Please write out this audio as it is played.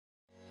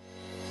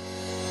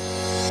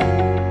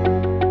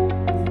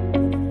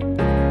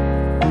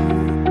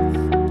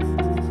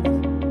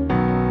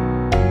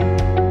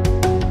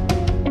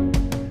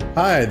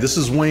Hi, this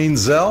is Wayne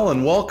Zell,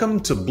 and welcome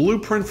to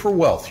Blueprint for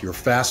Wealth, your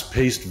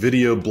fast-paced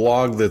video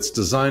blog that's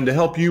designed to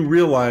help you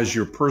realize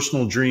your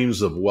personal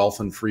dreams of wealth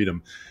and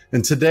freedom.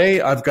 And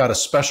today, I've got a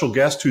special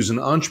guest who's an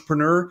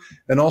entrepreneur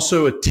and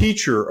also a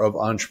teacher of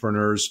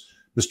entrepreneurs,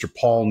 Mr.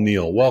 Paul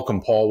Neal.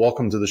 Welcome, Paul.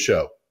 Welcome to the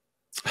show.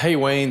 Hey,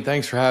 Wayne.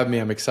 Thanks for having me.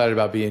 I'm excited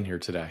about being here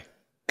today.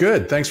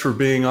 Good. Thanks for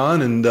being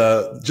on. And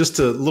just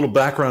a little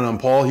background on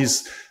Paul.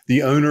 He's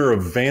the owner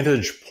of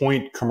Vantage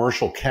Point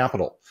Commercial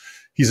Capital.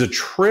 He's a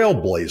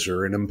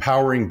trailblazer in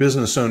empowering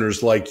business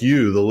owners like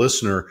you, the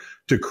listener,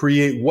 to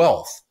create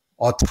wealth,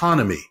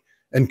 autonomy,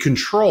 and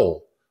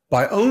control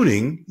by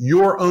owning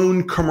your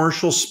own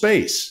commercial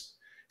space.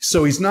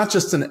 So he's not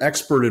just an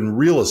expert in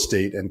real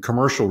estate and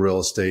commercial real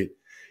estate.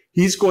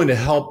 He's going to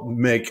help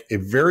make a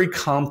very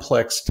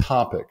complex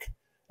topic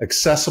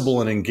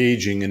accessible and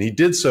engaging. And he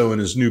did so in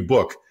his new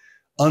book,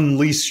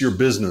 Unleash Your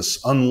Business,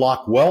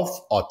 Unlock Wealth,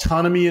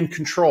 Autonomy, and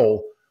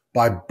Control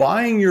by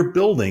Buying Your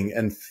Building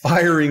and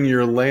Firing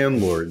Your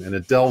Landlord. And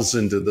it delves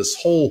into this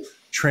whole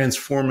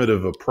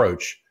transformative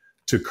approach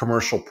to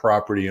commercial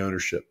property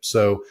ownership.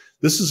 So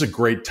this is a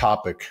great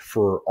topic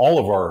for all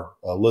of our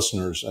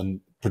listeners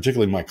and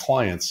particularly my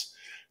clients.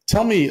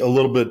 Tell me a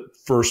little bit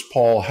first,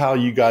 Paul, how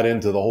you got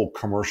into the whole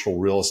commercial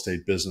real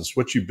estate business,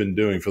 what you've been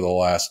doing for the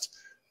last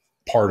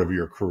part of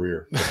your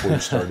career before you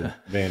started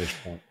Vantage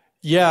Point.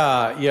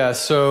 Yeah.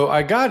 So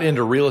I got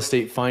into real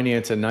estate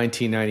finance in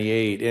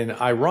 1998, and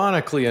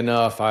ironically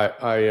enough,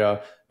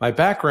 my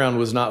background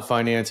was not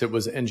finance; it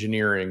was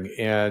engineering.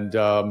 And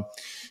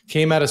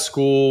came out of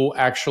school.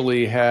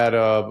 Actually, had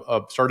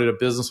started a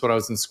business when I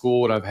was in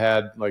school, and I've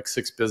had like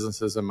 6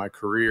 businesses in my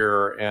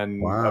career,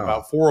 and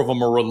about 4 of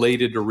them are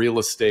related to real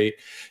estate.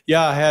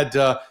 Yeah, I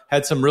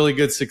had some really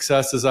good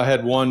successes. I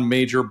had one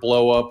major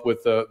blow up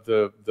with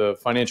the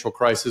financial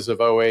crisis of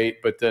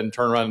 '08, but then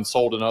turned around and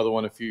sold another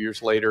one a few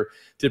years later.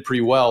 Did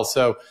pretty well.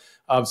 So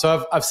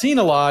I've seen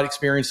a lot,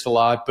 experienced a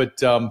lot,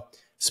 but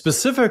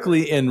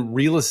specifically in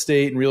real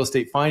estate and real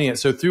estate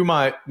finance. So through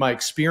my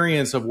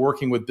experience of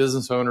working with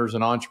business owners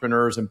and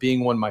entrepreneurs and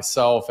being one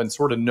myself and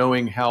sort of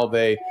knowing how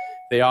they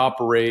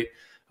operate,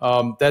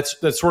 that's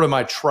sort of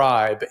my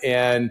tribe.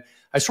 And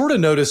I sort of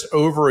noticed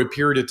over a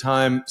period of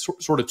time,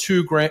 sort of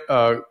 2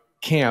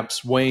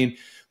 camps, Wayne,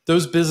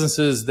 those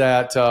businesses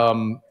that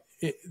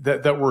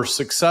were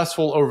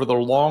successful over the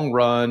long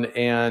run,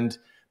 and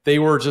they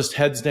were just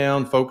heads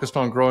down, focused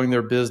on growing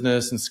their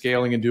business and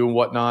scaling and doing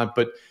whatnot,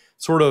 but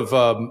sort of,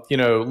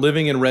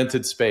 living in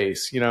rented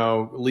space,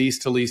 lease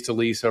to lease to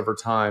lease over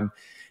time.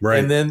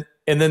 Right.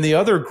 And then the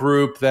other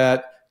group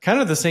that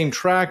kind of the same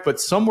track, but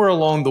somewhere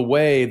along the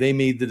way, they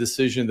made the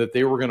decision that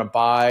they were going to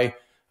buy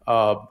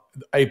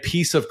a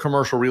piece of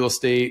commercial real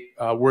estate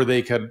where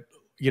they could,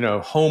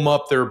 home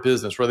up their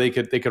business, where they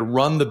could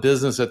run the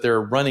business that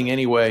they're running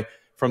anyway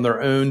from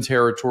their own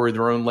territory,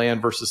 their own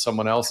land versus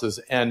someone else's.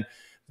 And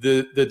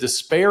the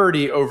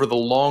disparity over the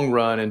long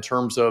run in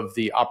terms of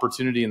the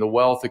opportunity and the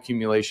wealth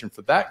accumulation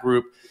for that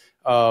group,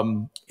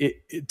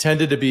 it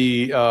tended to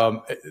be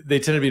they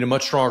tended to be in a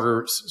much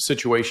stronger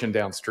situation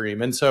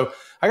downstream. And so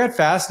I got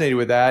fascinated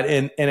with that,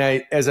 and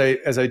as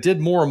I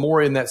did more and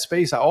more in that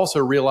space, I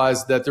also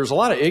realized that there's a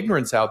lot of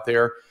ignorance out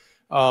there,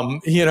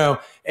 and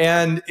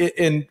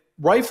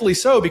rightfully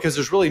so, because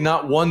there's really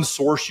not one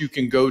source you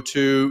can go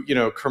to.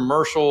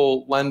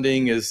 Commercial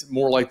lending is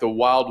more like the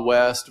Wild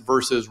West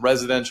versus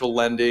residential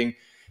lending,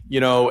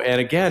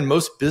 and again,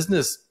 most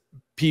business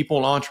people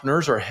and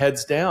entrepreneurs are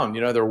heads down.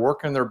 They're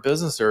working their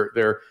business,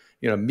 they're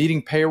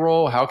meeting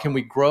payroll. How can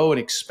we grow and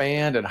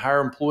expand and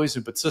hire employees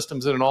and put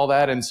systems in and all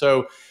that? And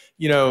so,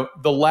 the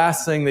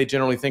last thing they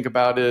generally think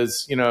about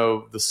is,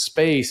 the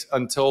space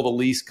until the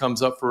lease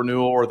comes up for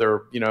renewal, or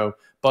they're,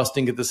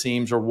 busting at the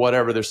seams or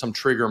whatever. There's some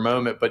trigger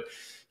moment, but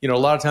a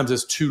lot of times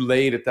it's too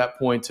late at that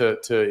point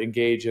to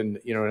engage in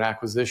an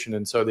acquisition,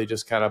 and so they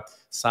just kind of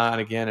sign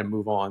again and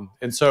move on.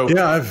 And so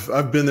yeah,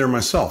 I've been there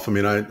myself. I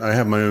mean, I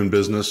have my own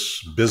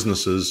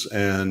businesses,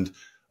 and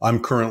I'm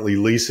currently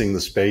leasing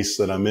the space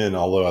that I'm in.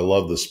 Although I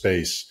love the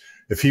space,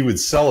 if he would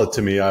sell it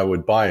to me, I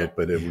would buy it,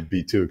 but it would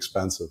be too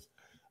expensive.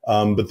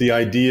 But the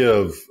idea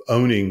of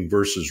owning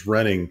versus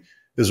renting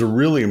is a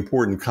really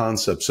important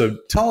concept. So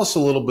tell us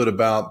a little bit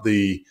about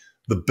the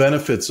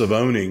benefits of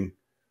owning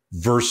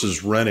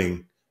versus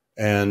renting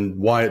and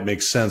why it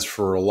makes sense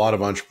for a lot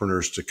of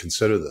entrepreneurs to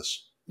consider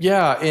this.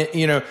 Yeah.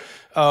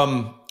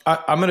 I'm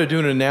going to do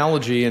an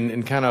analogy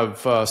and kind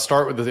of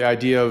start with the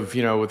idea of,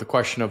 with the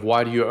question of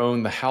why do you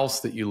own the house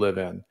that you live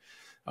in?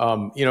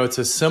 It's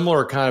a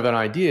similar kind of an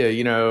idea.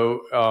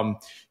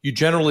 You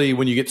generally,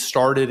 when you get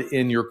started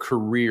in your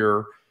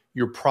career,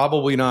 you're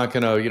probably not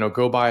going to,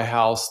 go buy a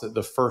house that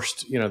the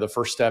first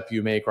step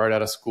you make right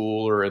out of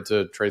school or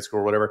into trade school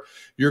or whatever.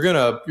 You're going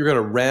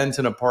to rent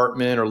an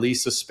apartment or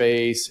lease a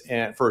space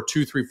and for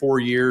 2, 3,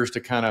 4 years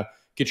to kind of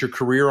get your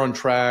career on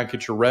track,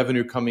 get your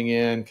revenue coming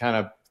in, kind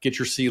of get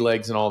your sea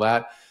legs and all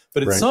that.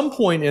 But at some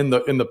point in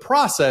the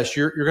process,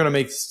 you're going to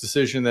make this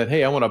decision that,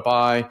 hey, I want to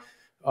buy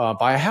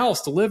buy a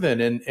house to live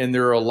in. And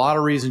there are a lot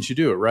of reasons you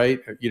do it, right?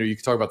 You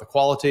can talk about the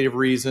qualitative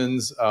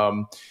reasons.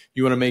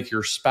 You want to make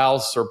your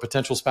spouse or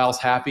potential spouse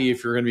happy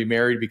if you're going to be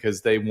married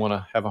because they want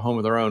to have a home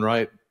of their own,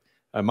 right?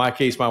 In my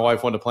case, my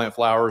wife wanted to plant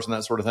flowers and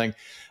that sort of thing.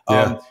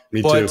 Yeah,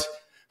 me too.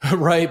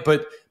 Right.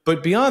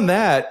 But beyond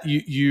that,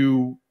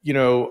 you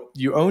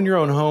own your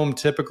own home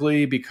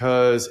typically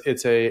because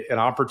it's an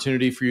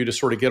opportunity for you to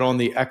sort of get on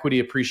the equity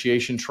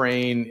appreciation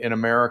train in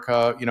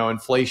America.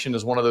 Inflation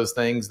is one of those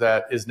things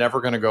that is never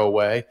going to go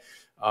away.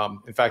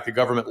 In fact, the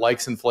government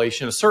likes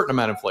inflation, a certain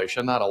amount of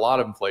inflation, not a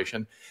lot of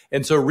inflation.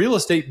 And so real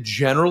estate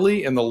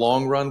generally in the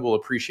long run will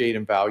appreciate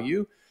in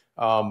value.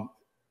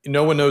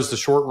 No one knows the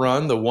short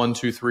run, the 1,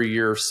 2, 3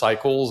 year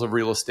cycles of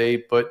real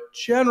estate. But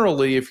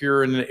generally, if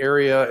you're in an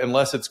area,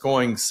 unless it's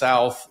going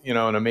south, in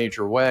a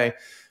major way,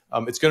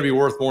 it's going to be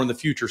worth more in the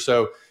future.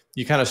 So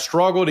you kind of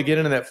struggle to get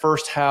into that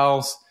first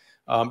house.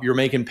 You're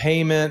making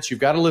payments. You've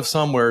got to live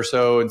somewhere.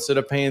 So instead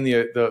of paying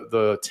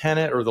the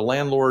tenant or the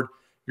landlord,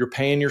 you're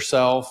paying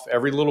yourself.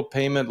 Every little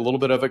payment, a little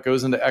bit of it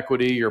goes into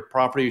equity. Your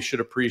property should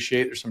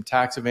appreciate. There's some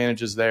tax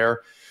advantages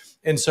there.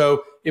 And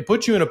so it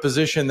puts you in a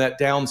position that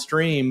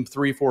downstream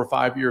 3, 4,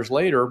 5 years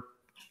later,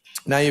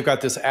 now you've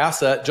got this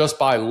asset just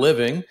by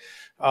living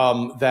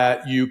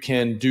that you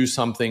can do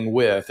something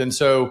with. And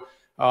so,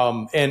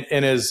 and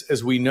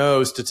as we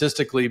know,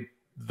 statistically,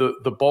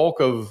 the bulk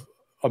of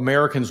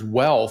Americans'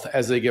 wealth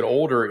as they get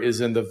older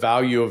is in the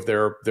value of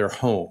their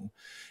home.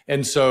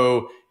 And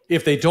so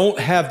if they don't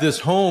have this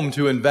home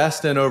to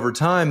invest in over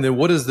time, then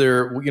what does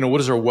their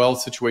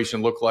wealth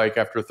situation look like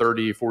after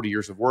 30, 40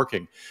 years of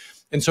working?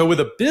 And so with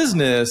a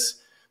business,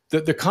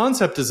 the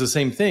concept is the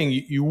same thing.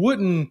 You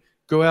wouldn't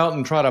go out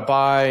and try to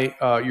buy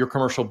your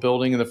commercial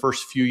building in the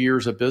first few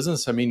years of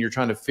business. I mean, you're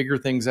trying to figure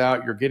things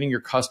out. You're getting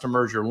your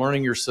customers. You're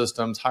learning your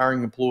systems,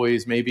 hiring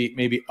employees,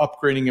 maybe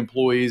upgrading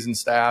employees and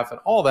staff and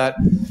all that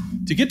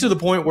to get to the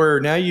point where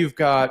now you've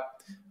got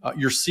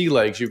your sea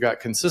legs. You've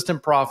got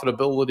consistent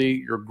profitability.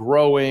 You're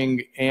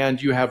growing,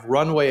 and you have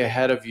runway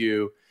ahead of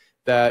you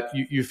that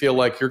you feel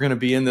like you're going to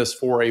be in this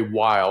for a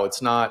while.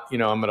 It's not, I'm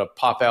going to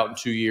pop out in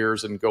 2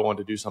 years and go on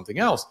to do something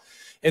else.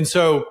 And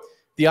so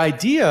the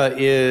idea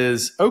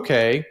is,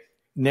 okay,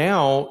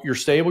 now you're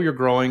stable, you're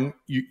growing,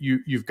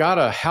 you've got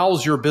to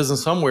house your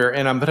business somewhere.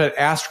 And I'm going to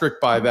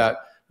asterisk by that,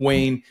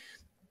 Wayne.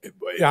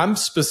 I'm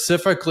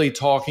specifically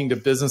talking to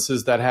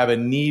businesses that have a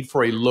need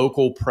for a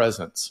local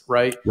presence,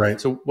 right? Right.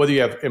 So whether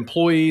you have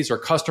employees or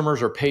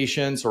customers or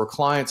patients or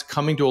clients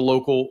coming to a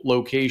local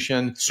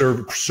location,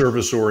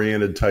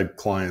 service-oriented type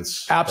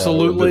clients.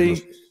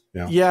 Absolutely.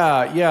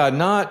 Yeah.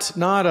 Not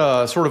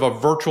a sort of a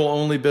virtual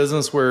only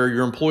business where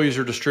your employees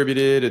are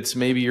distributed. It's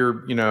maybe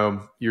you're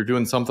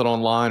doing something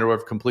online or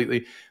whatever,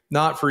 completely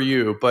not for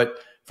you, but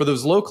for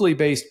those locally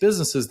based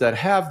businesses that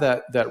have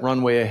that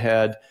runway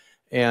ahead.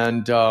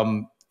 And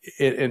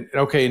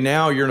okay,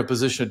 now you're in a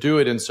position to do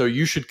it. And so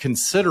you should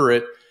consider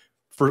it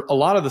for a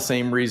lot of the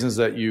same reasons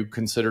that you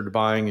considered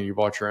buying and you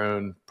bought your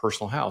own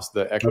personal house,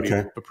 the equity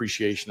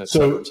appreciation, et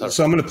cetera, et cetera.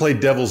 So I'm going to play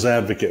devil's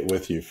advocate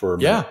with you for a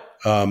minute.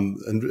 Yeah.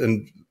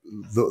 And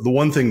the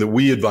one thing that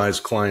we advise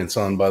clients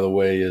on, by the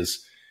way,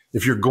 is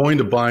if you're going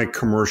to buy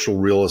commercial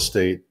real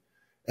estate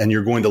and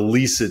you're going to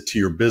lease it to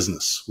your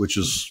business, which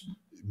is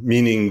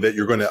meaning that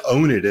you're going to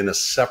own it in a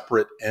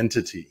separate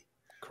entity.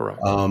 Correct.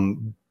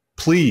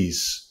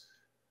 Please,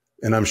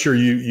 and I'm sure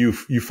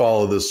you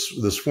follow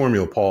this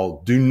formula,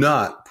 Paul, do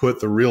not put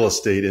the real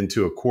estate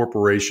into a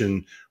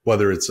corporation,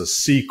 whether it's a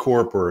C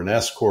Corp or an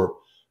S Corp,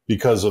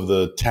 because of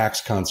the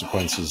tax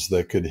consequences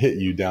that could hit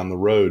you down the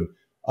road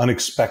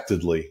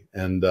unexpectedly.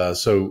 And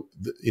so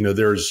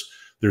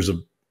there's a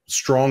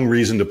strong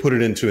reason to put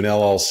it into an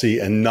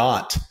LLC and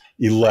not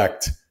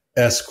elect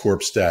S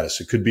Corp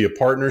status. It could be a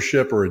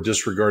partnership or a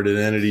disregarded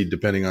entity,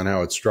 depending on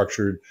how it's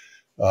structured.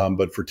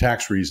 But for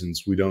tax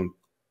reasons,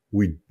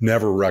 we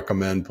never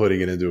recommend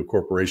putting it into a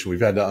corporation. We've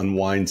had to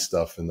unwind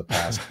stuff in the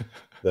past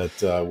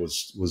that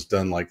was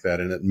done like that,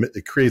 and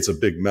it creates a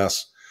big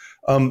mess.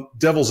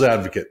 Devil's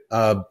advocate,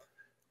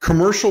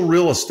 commercial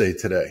real estate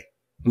today.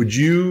 Would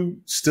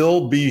you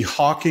still be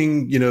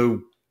hawking,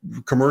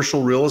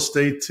 commercial real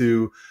estate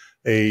to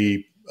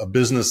a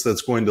business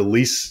that's going to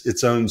lease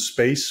its own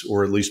space,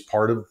 or at least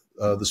part of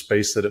the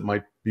space that it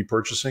might be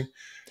purchasing?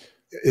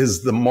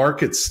 Is the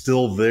market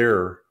still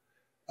there?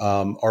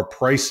 Are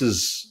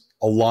prices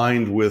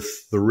aligned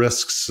with the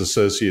risks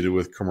associated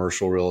with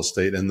commercial real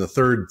estate? And the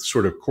third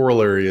sort of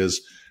corollary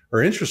is,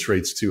 are interest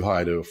rates too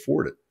high to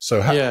afford it?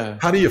 So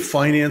how do you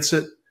finance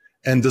it?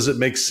 And does it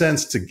make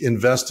sense to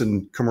invest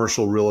in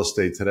commercial real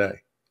estate today?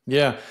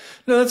 Yeah,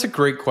 no, that's a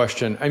great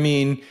question. I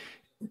mean,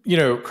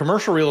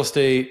 commercial real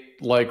estate,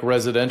 like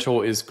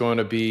residential, is going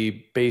to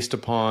be based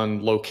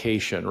upon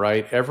location,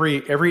 right?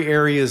 Every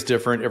area is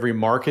different. Every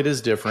market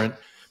is different.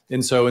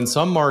 And so in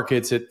some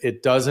markets,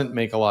 it doesn't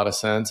make a lot of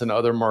sense. In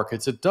other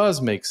markets, it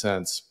does make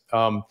sense.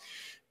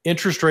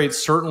 Interest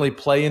rates certainly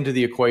play into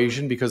the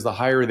equation because the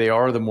higher they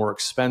are, the more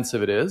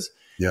expensive it is.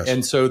 Yes.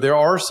 And so there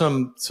are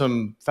some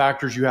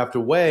factors you have to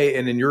weigh.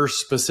 And in your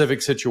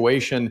specific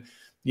situation,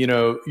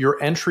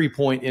 your entry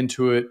point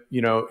into it,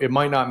 it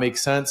might not make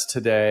sense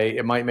today.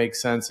 It might make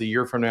sense a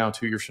year from now,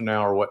 2 years from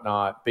now, or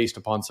whatnot, based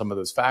upon some of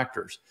those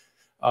factors.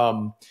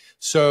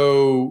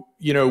 So,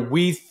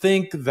 we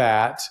think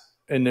that,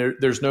 and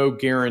there's no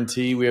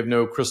guarantee, we have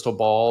no crystal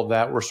ball,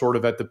 that we're sort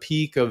of at the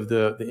peak of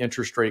the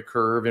interest rate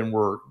curve, and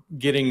we're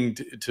getting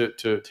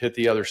to hit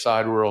the other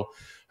side where it'll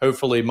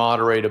hopefully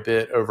moderate a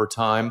bit over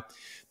time.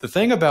 The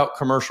thing about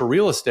commercial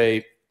real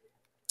estate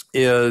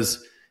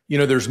is,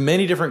 there's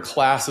many different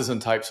classes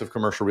and types of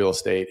commercial real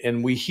estate.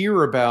 And we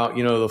hear about,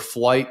 the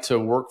flight to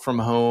work from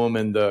home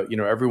and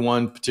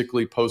everyone,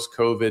 particularly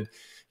post-COVID,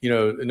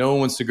 no one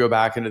wants to go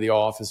back into the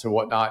office and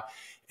whatnot.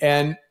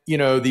 And,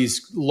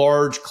 these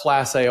large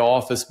Class A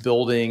office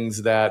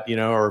buildings that,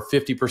 are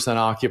 50%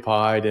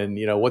 occupied, and,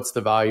 what's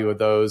the value of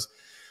those?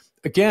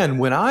 Again,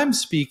 when I'm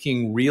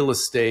speaking real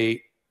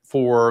estate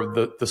for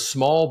the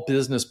small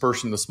business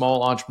person, the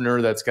small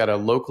entrepreneur that's got a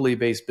locally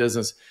based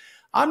business,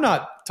 I'm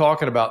not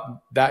talking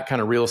about that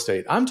kind of real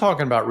estate. I'm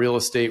talking about real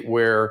estate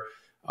where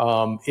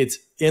it's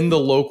in the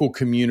local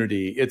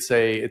community. It's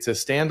a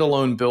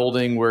standalone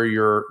building where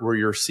your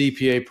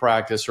CPA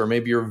practice, or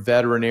maybe your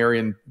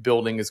veterinarian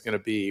building is going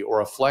to be,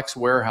 or a flex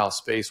warehouse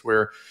space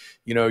where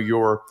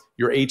your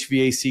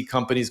HVAC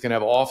company is going to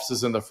have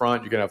offices in the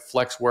front. You're going to have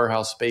flex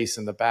warehouse space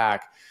in the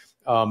back.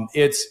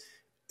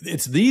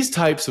 It's these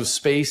types of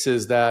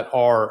spaces that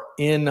are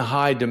in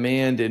high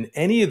demand in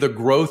any of the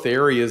growth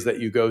areas that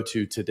you go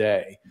to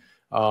today.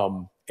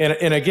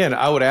 And again,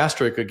 I would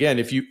asterisk again,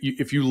 if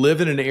you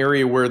live in an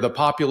area where the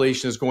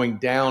population is going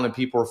down and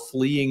people are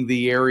fleeing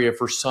the area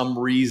for some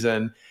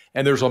reason,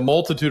 and there's a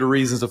multitude of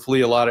reasons to flee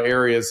a lot of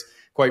areas,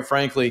 quite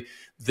frankly,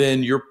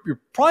 then you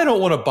probably don't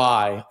want to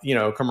buy,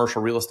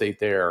 commercial real estate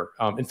there.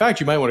 In fact,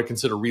 you might want to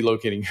consider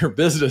relocating your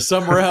business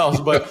somewhere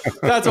else, but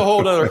that's a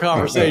whole other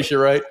conversation,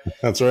 right?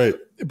 That's right.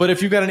 But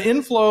if you've got an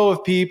inflow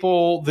of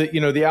people that,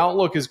 the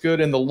outlook is good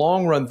in the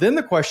long run, then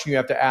the question you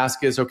have to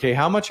ask is, okay,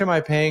 how much am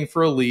I paying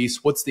for a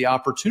lease? What's the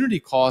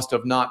opportunity cost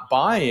of not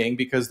buying?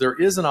 Because there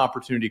is an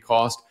opportunity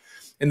cost.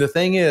 And the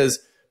thing is,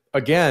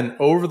 again,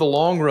 over the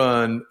long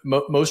run,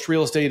 most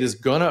real estate is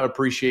going to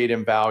appreciate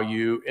in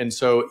value. And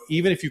so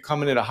even if you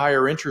come in at a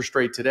higher interest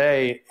rate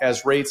today,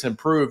 as rates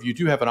improve, you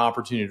do have an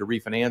opportunity to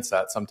refinance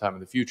that sometime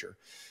in the future.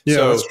 Yeah,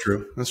 so that's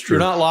true. That's true.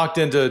 You're not locked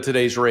into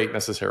today's rate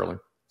necessarily.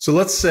 So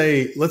let's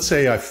say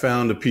I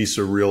found a piece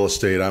of real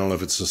estate. I don't know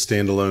if it's a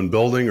standalone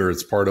building or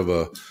it's part of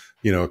a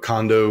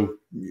condo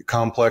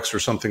complex or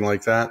something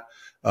like that,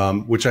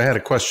 which I had a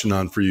question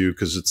on for you,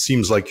 because it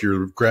seems like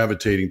you're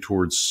gravitating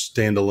towards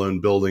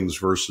standalone buildings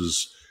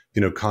versus,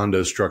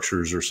 condo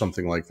structures or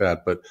something like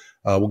that. But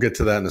we'll get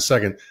to that in a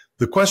second.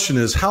 The question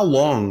is, how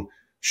long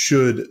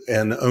should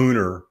an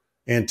owner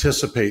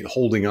anticipate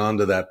holding on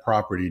to that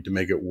property to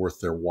make it worth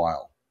their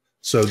while?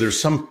 So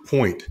there's some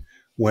point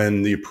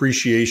when the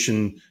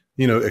appreciation,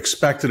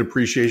 expected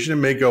appreciation, it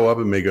may go up,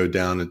 it may go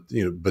down,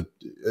 but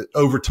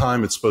over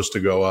time it's supposed to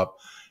go up.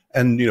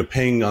 And,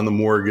 paying on the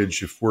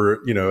mortgage, if we're,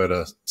 at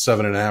a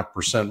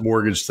 7.5%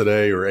 mortgage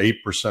today, or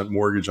 8%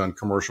 mortgage on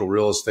commercial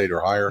real estate or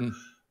higher,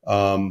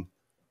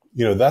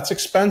 that's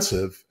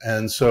expensive.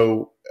 And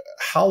so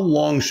how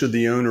long should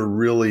the owner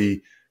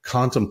really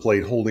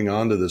contemplate holding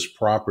on to this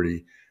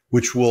property,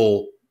 which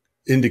will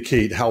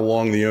indicate how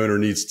long the owner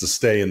needs to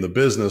stay in the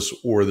business,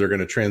 or they're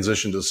going to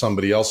transition to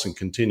somebody else and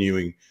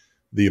continuing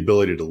the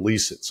ability to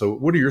lease it? So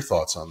what are your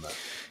thoughts on that?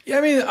 Yeah,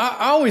 I mean,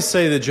 I always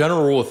say the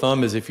general rule of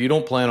thumb is if you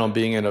don't plan on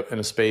being in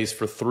a space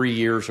for 3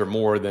 years or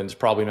more, then it's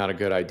probably not a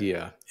good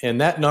idea.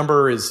 And that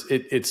number it's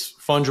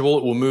fungible.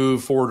 It will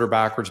move forward or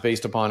backwards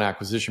based upon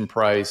acquisition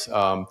price,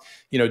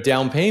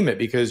 down payment,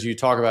 because you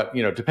talk about,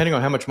 depending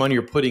on how much money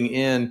you're putting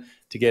in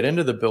to get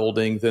into the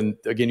building, then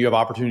again, you have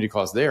opportunity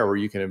costs there where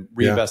you can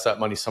reinvest that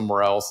money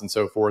somewhere else and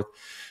so forth.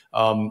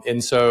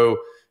 And so,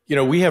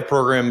 we have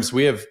programs,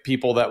 we have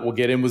people that will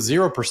get in with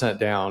 0%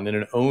 down in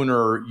an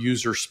owner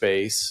user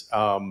space.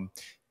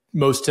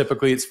 Most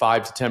typically it's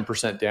 5 to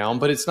 10% down,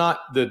 but it's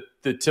not the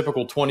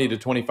typical 20 to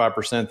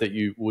 25% that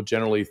you will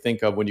generally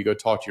think of when you go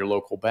talk to your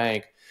local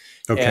bank.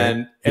 Okay.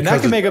 And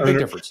that can make a big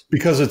difference.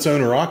 Because it's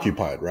owner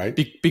occupied, right?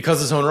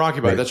 Because it's owner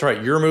occupied. Right. That's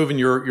right. You're moving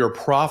your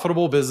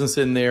profitable business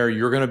in there.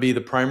 You're going to be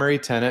the primary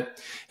tenant.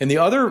 And the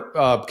other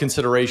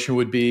consideration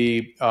would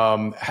be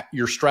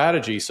your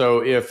strategy.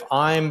 So if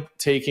I'm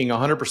taking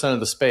 100% of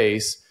the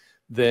space,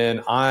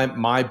 then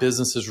my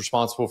business is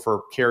responsible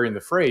for carrying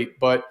the freight.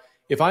 But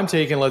if I'm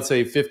taking, let's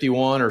say,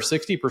 51 or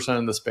 60%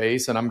 of the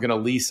space, and I'm going to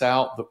lease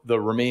out the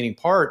remaining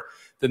part,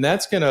 then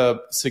that's going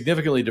to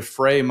significantly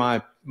defray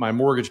my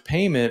mortgage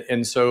payment.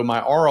 And so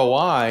my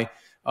ROI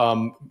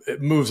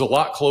moves a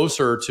lot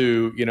closer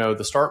to,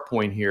 the start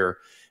point here,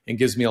 and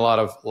gives me a lot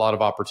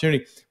of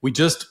opportunity. We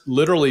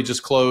literally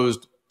just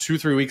closed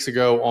 2-3 weeks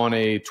ago on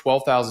a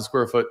 12,000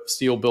 square foot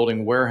steel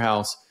building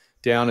warehouse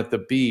down at the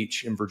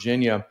beach in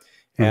Virginia.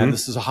 And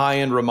this is a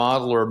high-end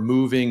remodeler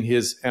moving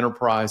his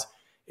enterprise.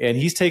 And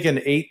he's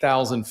taken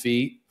 8,000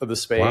 feet of the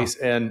space.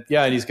 Wow.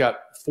 And he's got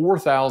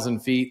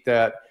 4,000 feet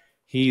that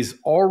he's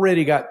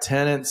already got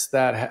tenants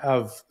that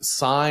have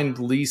signed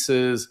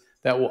leases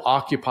that will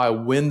occupy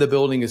when the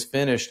building is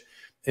finished.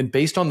 And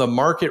based on the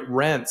market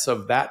rents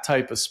of that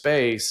type of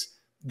space,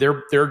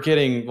 they're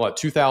getting what,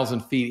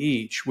 2,000 feet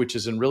each, which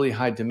is in really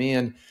high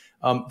demand.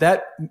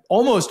 That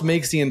almost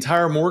makes the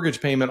entire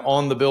mortgage payment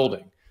on the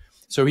building.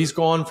 So he's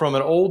gone from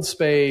an old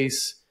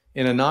space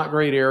in a not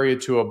great area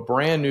to a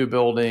brand new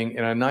building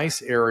in a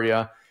nice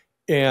area.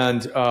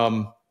 And,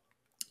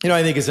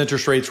 I think his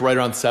interest rate's right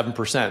around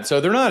 7%.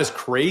 So they're not as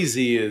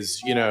crazy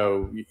as,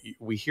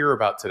 we hear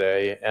about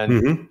today.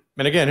 And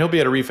again, he'll be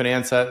able to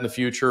refinance that in the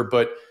future,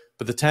 but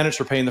the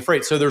tenants are paying the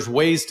freight. So there's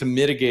ways to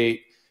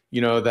mitigate,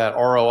 that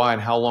ROI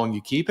and how long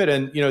you keep it.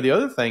 And, the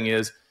other thing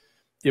is,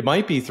 it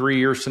might be 3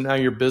 years from now,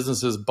 your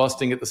business is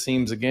busting at the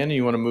seams again, and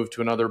you want to move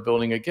to another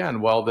building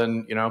again. Well,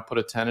 then, put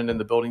a tenant in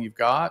the building you've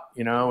got,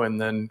 and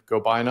then go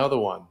buy another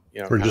one.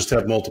 Or just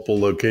have multiple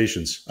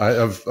locations.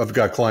 I've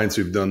got clients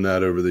who've done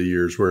that over the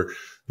years where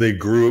they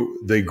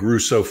grew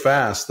so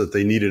fast that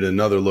they needed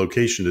another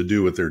location to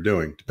do what they're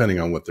doing, depending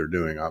on what they're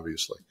doing,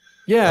 obviously.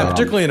 Yeah,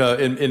 particularly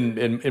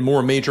in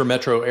more major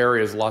metro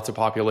areas, lots of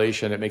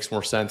population, it makes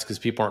more sense because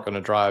people aren't going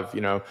to drive,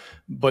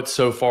 but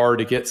so far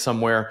to get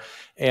somewhere.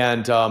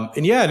 And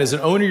as an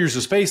owner uses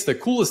a space, the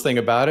coolest thing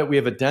about it, we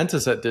have a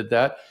dentist that did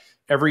that.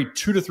 Every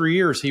 2 to 3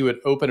 years, he would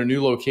open a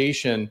new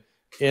location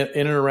in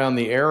and around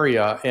the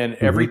area. And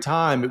every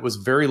time it was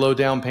very low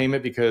down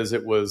payment because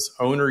it was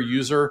owner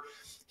user.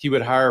 He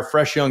would hire a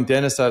fresh young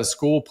dentist out of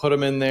school, put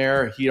him in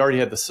there. He already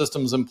had the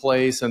systems in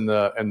place and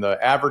the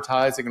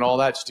advertising and all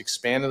that, just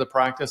expanded the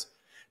practice.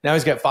 Now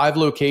he's got 5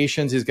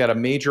 locations. He's got a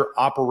major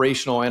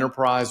operational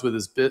enterprise with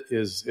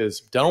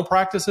his dental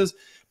practices.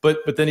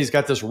 But then he's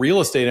got this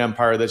real estate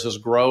empire that's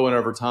just growing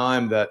over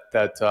time that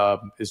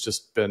has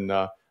just been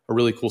a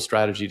really cool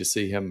strategy to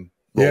see him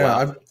roll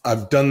out.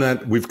 I've done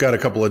that. We've got a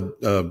couple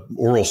of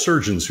oral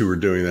surgeons who are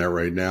doing that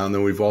right now. And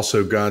then we've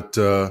also got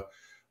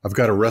I've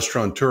got a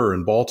restaurateur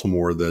in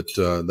Baltimore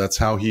that's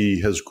how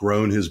he has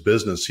grown his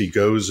business. He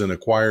goes and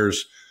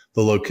acquires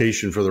the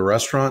location for the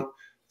restaurant.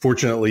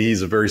 Fortunately,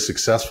 he's a very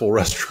successful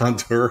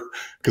restaurateur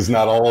because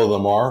not all of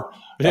them are,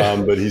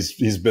 but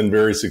he's been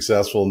very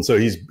successful. And so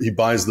he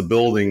buys the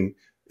building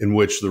in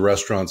which the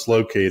restaurant's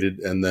located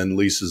and then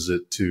leases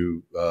it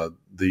to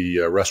the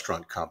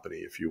restaurant company,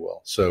 if you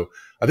will. So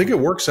I think it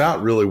works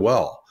out really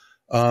well.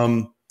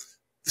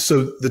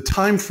 So the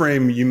time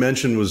frame you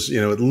mentioned was,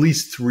 at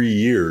least 3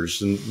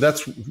 years. And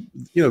that's,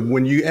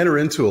 when you enter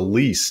into a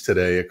lease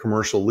today, a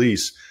commercial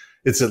lease,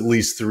 it's at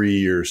least 3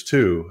 years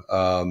too.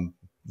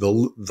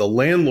 The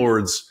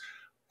landlords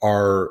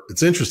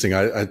it's interesting.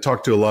 I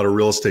talked to a lot of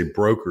real estate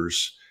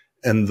brokers,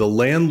 and the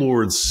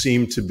landlords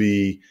seem to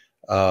be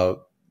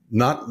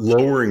not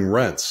lowering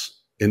rents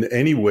in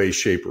any way,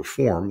 shape, or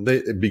form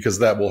because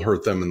that will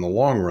hurt them in the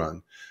long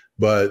run.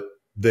 But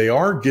they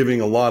are giving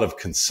a lot of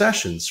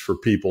concessions for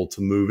people to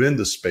move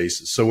into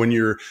spaces. So when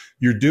you're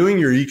doing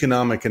your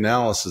economic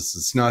analysis,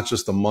 it's not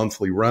just a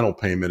monthly rental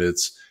payment.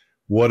 It's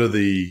what are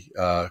the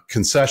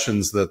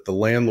concessions that the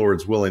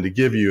landlord's willing to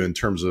give you in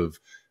terms of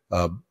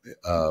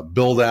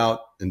build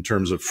out, in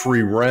terms of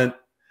free rent.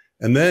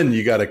 And then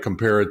you got to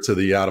compare it to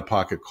the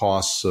out-of-pocket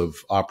costs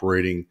of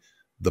operating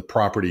the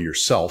property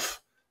yourself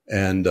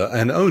and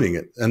owning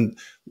it. And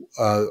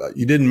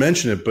you didn't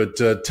mention it, but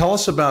tell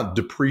us about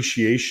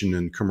depreciation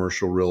in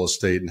commercial real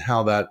estate and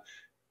how that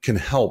can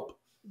help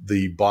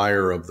the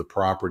buyer of the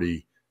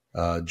property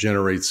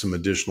generate some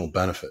additional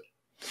benefit.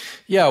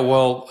 Yeah,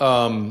 well,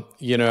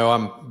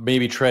 I'm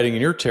maybe treading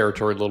in your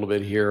territory a little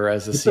bit here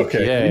as a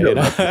CPA,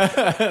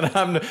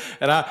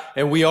 okay.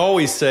 and we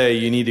always say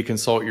you need to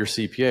consult your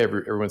CPA.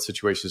 Everyone's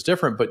situation is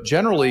different, but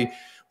generally,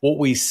 what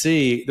we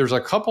see, there's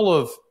a couple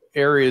of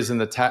areas in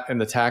the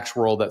tax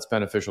world that's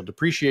beneficial.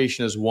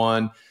 Depreciation is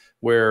one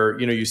where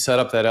you set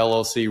up that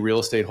LLC, real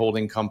estate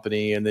holding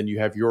company, and then you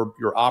have your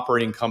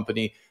operating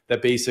company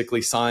that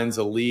basically signs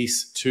a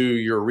lease to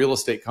your real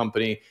estate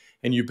company.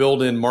 And you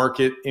build in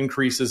market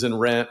increases in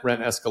rent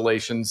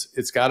escalations.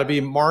 It's got to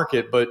be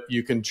market, but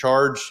you can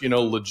charge,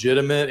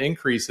 legitimate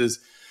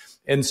increases.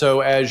 And so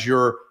as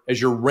your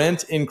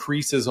rent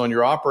increases on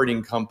your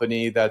operating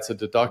company, that's a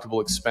deductible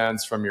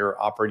expense from your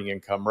operating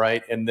income,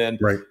 right? And then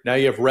now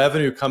you have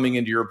revenue coming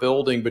into your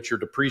building, but you're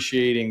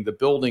depreciating the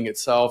building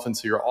itself, and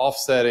so you're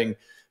offsetting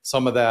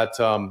some of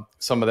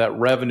that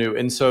revenue.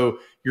 And so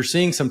you're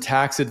seeing some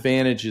tax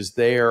advantages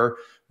there.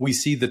 We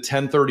see the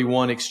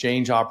 1031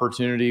 exchange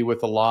opportunity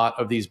with a lot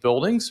of these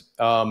buildings.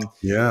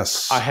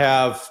 Yes, I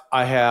have.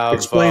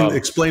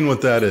 Explain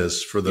what that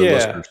is for the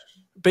listeners.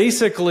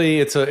 Basically,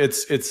 it's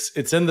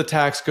in the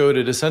tax code.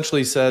 It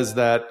essentially says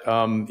that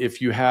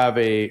if you have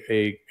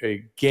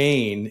a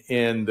gain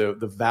in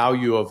the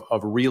value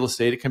of real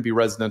estate, it can be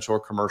residential or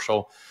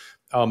commercial.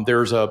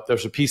 There's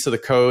a piece of the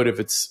code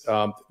if it's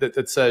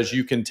that says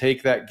you can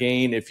take that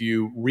gain if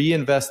you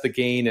reinvest the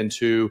gain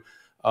into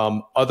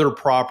other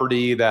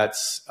property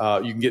that's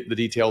you can get the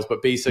details,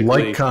 but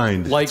basically like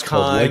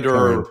kind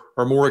or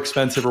more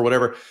expensive or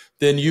whatever,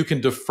 then you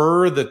can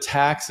defer the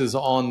taxes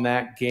on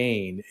that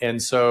gain.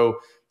 And so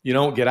you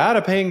don't get out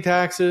of paying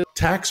taxes.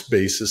 Tax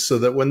basis so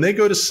that when they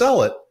go to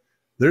sell it,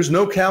 there's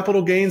no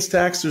capital gains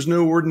tax. There's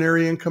no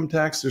ordinary income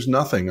tax. There's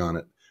nothing on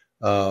it.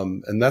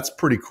 And that's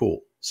pretty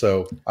cool.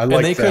 So I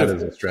like that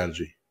as a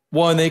strategy.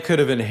 Well, and they could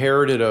have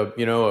inherited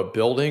a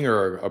building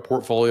or a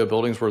portfolio of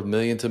buildings worth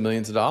millions and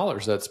millions of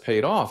dollars that's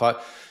paid off.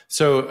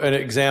 So an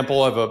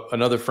example of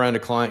another friend, a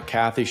client,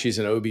 Kathy, she's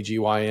an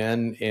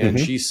OBGYN, and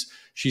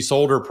she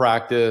sold her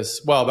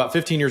practice. Well, about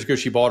 15 years ago,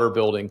 she bought her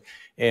building.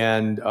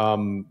 And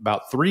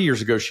about 3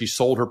 years ago, she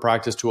sold her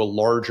practice to a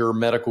larger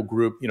medical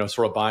group,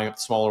 sort of buying up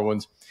smaller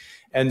ones.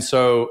 And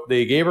so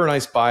they gave her a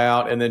nice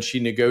buyout, and then she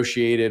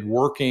negotiated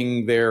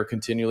working there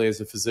continually as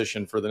a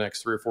physician for the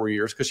next 3 or 4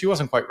 years because she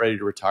wasn't quite ready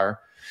to retire.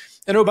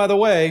 And oh, by the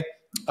way,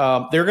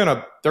 they're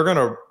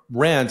gonna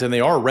rent, and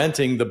they are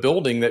renting the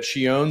building that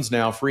she owns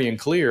now, free and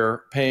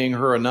clear, paying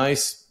her a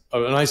nice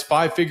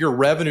 5-figure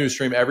revenue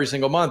stream every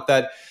single month.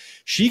 That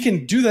she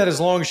can do that as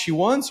long as she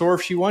wants, or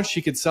if she wants,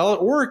 she could sell it,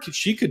 or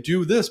she could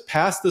do this,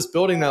 pass this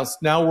building that's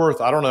now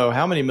worth I don't know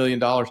how many $1 million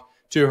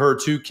to her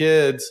 2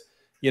 kids,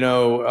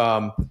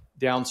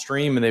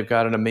 downstream, and they've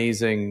got an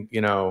amazing,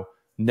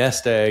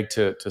 nest egg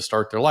to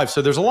start their life.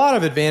 So there's a lot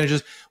of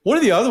advantages. One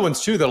of the other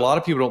ones too that a lot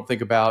of people don't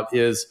think about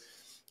is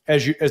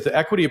as the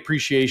equity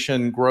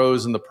appreciation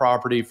grows in the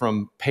property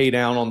from pay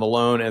down on the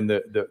loan and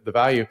the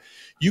value,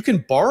 you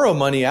can borrow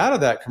money out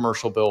of that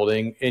commercial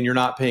building and you're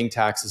not paying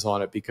taxes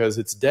on it because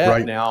it's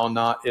debt now,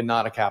 not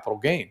a capital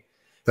gain.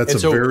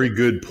 That's a very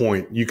good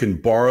point. You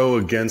can borrow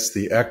against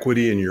the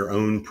equity in your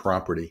own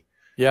property.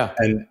 Yeah.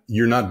 And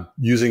you're not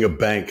using a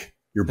bank.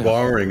 You're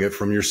borrowing it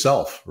from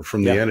yourself or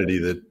from the entity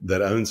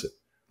that owns it,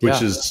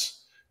 which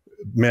is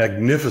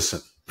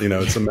magnificent.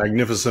 It's a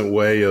magnificent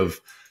way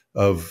of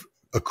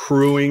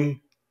accruing,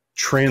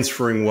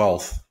 transferring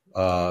wealth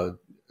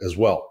as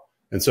well.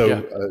 And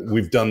so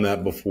we've done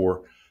that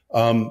before.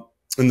 In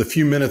the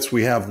few minutes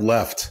we have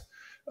left,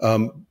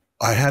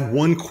 I had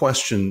one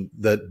question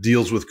that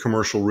deals with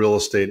commercial real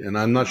estate, and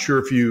I'm not sure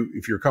if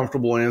you're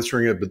comfortable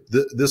answering it, but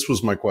this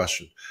was my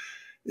question.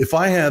 If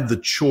I had the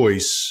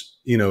choice,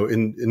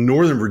 in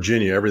Northern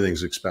Virginia,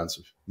 everything's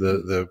expensive.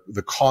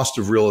 The cost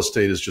of real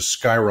estate has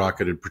just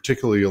skyrocketed,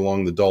 particularly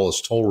along the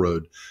Dulles Toll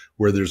Road,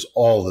 where there's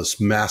all this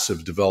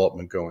massive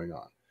development going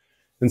on.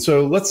 And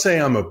so let's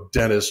say I'm a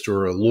dentist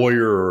or a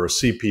lawyer or a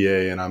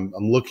CPA, and I'm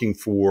looking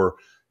for,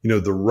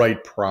 the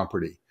right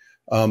property.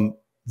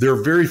 There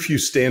are very few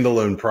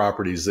standalone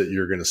properties that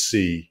you're going to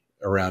see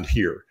around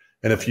here.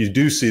 And if you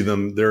do see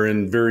them, they're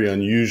in very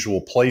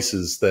unusual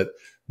places that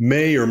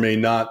may or may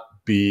not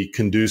be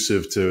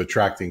conducive to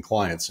attracting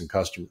clients and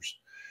customers.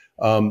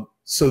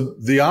 So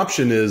the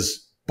option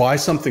is buy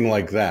something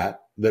like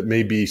that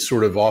may be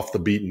sort of off the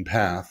beaten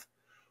path,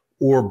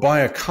 or buy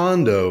a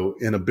condo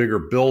in a bigger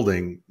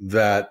building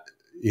that,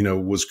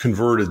 was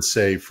converted,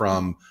 say,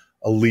 from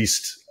a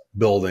leased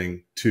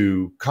building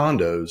to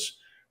condos.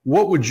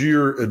 What would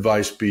your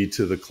advice be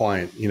to the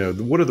client?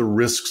 What are the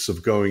risks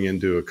of going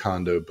into a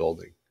condo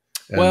building?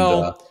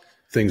 And,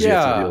 things you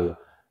have to deal with.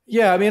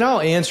 Yeah,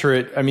 I'll answer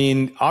it.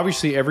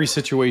 Obviously every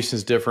situation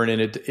is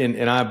different,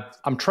 and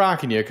I'm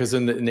tracking you because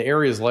in the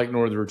areas like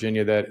Northern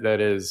Virginia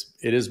it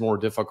is more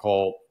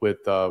difficult with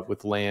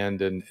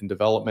land and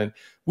development.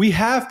 We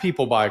have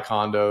people buy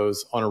condos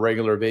on a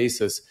regular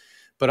basis,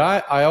 but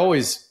I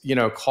always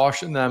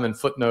caution them and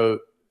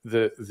footnote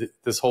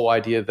this whole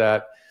idea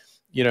that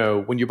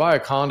when you buy a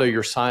condo,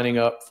 you're signing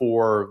up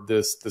for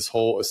this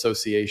whole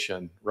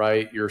association,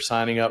 right? You're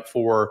signing up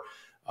for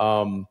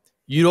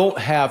you don't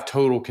have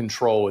total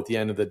control at the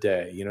end of the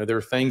day. There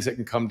are things that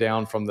can come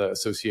down from the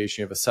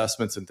association of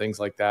assessments and things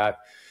like that.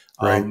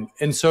 Right.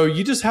 And so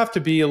you just have to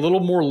be a little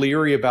more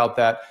leery about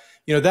that.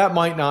 That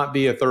might not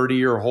be a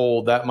 30-year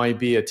hold. That might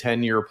be a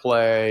 10-year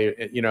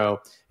play,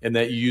 and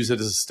that you use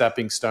it as a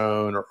stepping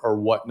stone or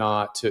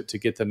whatnot to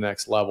get to the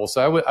next level.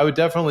 So I would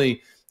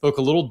definitely look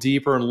a little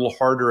deeper and a little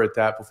harder at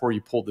that before you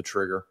pull the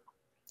trigger.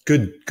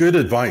 Good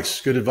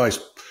advice. Good advice.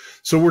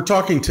 So we're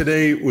talking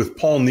today with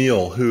Paul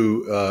Neal,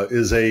 who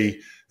is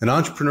an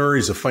entrepreneur.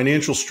 He's a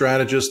financial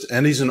strategist,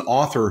 and he's an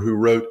author who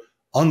wrote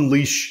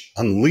Unleash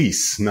Your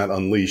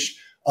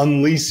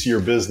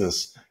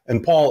Business.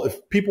 And Paul,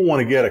 if people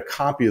want to get a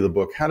copy of the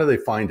book, how do they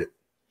find it?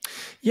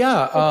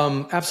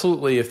 Yeah,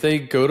 absolutely. If they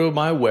go to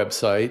my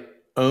website,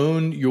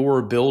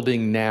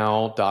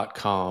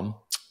 ownyourbuildingnow.com,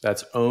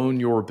 that's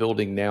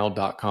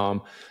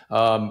ownyourbuildingnow.com.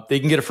 They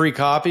can get a free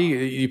copy.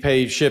 You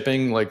pay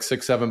shipping like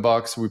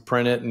 $6-7. We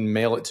print it and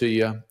mail it to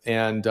you,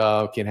 and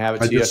can have it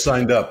to you. I just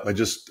signed up. I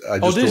just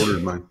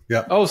ordered mine.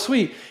 Yeah. Oh,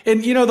 sweet.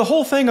 And the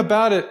whole thing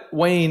about it,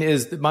 Wayne,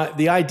 is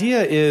the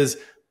idea is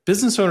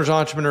business owners,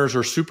 entrepreneurs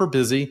are super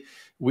busy.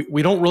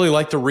 We don't really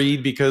like to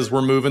read because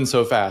we're moving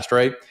so fast,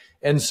 right?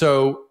 And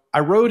so I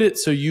wrote it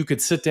so you could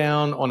sit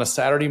down on a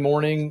Saturday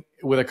morning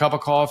with a cup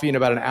of coffee in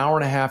about an hour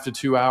and a half to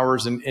 2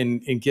 hours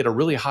and get a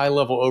really high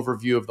level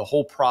overview of the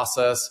whole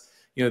process,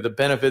 the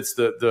benefits,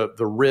 the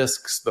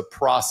risks, the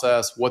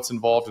process, what's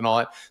involved and all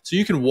that. So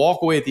you can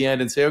walk away at the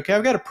end and say, okay,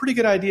 I've got a pretty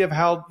good idea of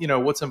how,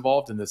 what's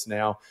involved in this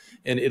now,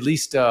 and at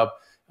least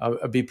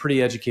be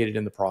pretty educated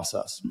in the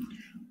process.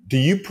 Do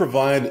you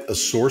provide a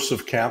source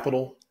of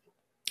capital?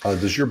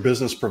 Does your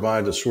business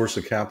provide a source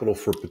of capital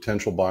for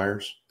potential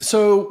buyers?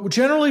 So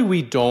generally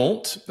we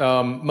don't.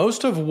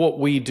 Most of what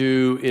we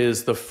do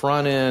is the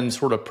front end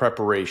sort of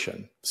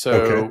preparation.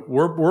 So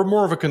we're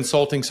more of a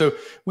consulting. So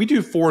we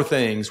do four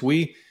things.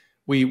 We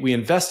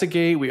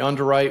investigate, we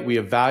underwrite, we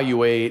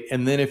evaluate,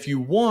 and then if you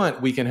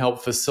want, we can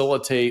help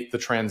facilitate the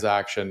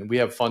transaction. We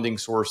have funding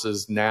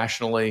sources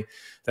nationally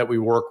that we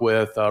work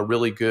with,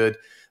 really good.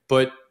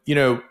 But,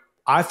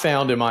 I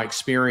found in my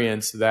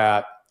experience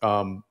that,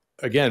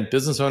 again,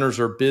 business owners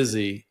are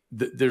busy.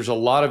 There's a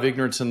lot of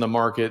ignorance in the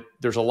market.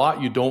 There's a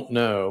lot you don't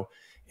know,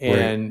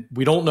 and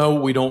we don't know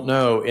what we don't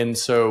know. And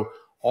so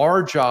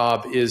our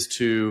job is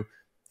to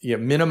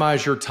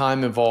minimize your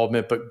time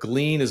involvement, but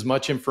glean as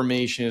much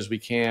information as we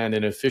can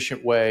in an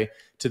efficient way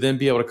to then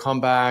be able to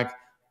come back,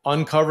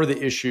 uncover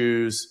the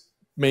issues,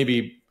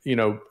 maybe,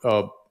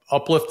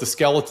 uplift the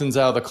skeletons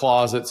out of the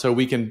closet so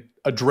we can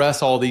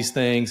address all these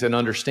things and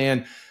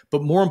understand.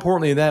 But more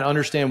importantly than that,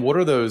 understand what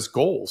are those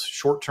goals,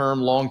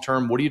 short-term,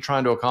 long-term, what are you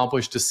trying to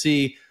accomplish to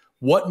see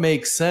what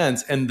makes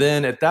sense. And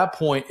then at that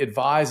point,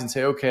 advise and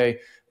say, okay,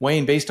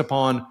 Wayne, based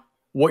upon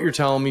what you're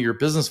telling me, your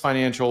business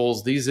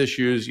financials, these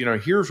issues,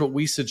 here's what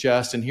we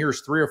suggest. And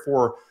here's 3 or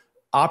 4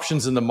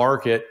 options in the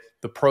market,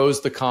 the pros,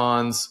 the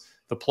cons,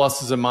 the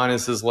pluses and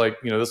minuses, like,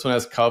 this one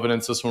has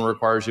covenants. This one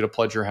requires you to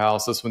pledge your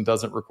house. This one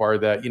doesn't require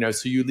that,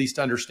 so you at least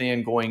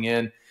understand going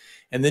in,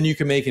 and then you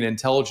can make an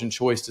intelligent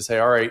choice to say,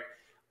 all right,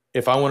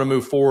 if I want to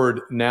move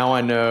forward, now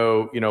I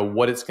know,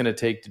 what it's going to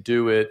take to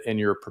do it, and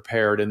you're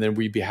prepared. And then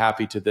we'd be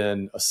happy to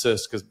then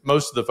assist, because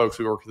most of the folks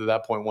we work with at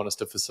that point want us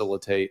to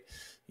facilitate,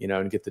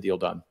 and get the deal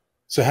done.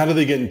 So how do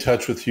they get in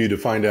touch with you to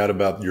find out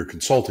about your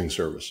consulting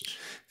services?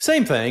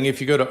 Same thing.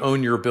 If you go to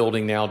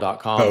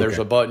ownyourbuildingnow.com, there's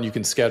a button. You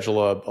can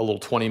schedule a little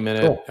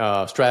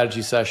 20-minute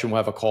strategy session.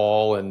 We'll have a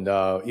call, and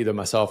either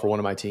myself or one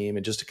of my team,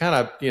 and just to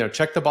kind of,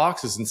 check the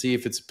boxes and see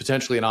if it's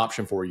potentially an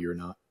option for you or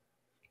not.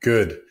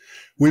 Good.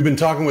 We've been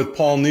talking with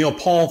Paul Neal.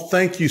 Paul,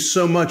 thank you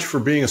so much for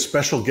being a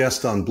special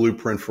guest on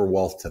Blueprint for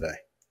Wealth today.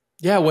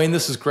 Yeah, Wayne,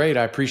 this is great.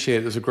 I appreciate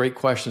it. Those are great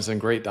questions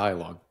and great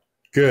dialogue.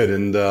 Good.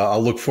 And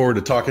I'll look forward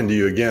to talking to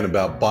you again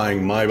about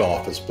buying my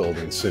office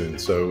building soon.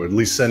 So at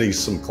least sending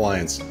some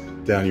clients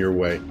down your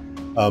way.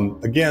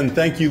 Again,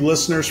 thank you,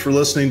 listeners, for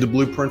listening to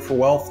Blueprint for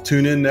Wealth.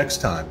 Tune in next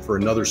time for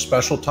another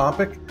special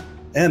topic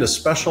and a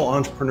special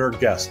entrepreneur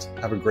guest.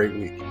 Have a great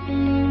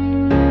week.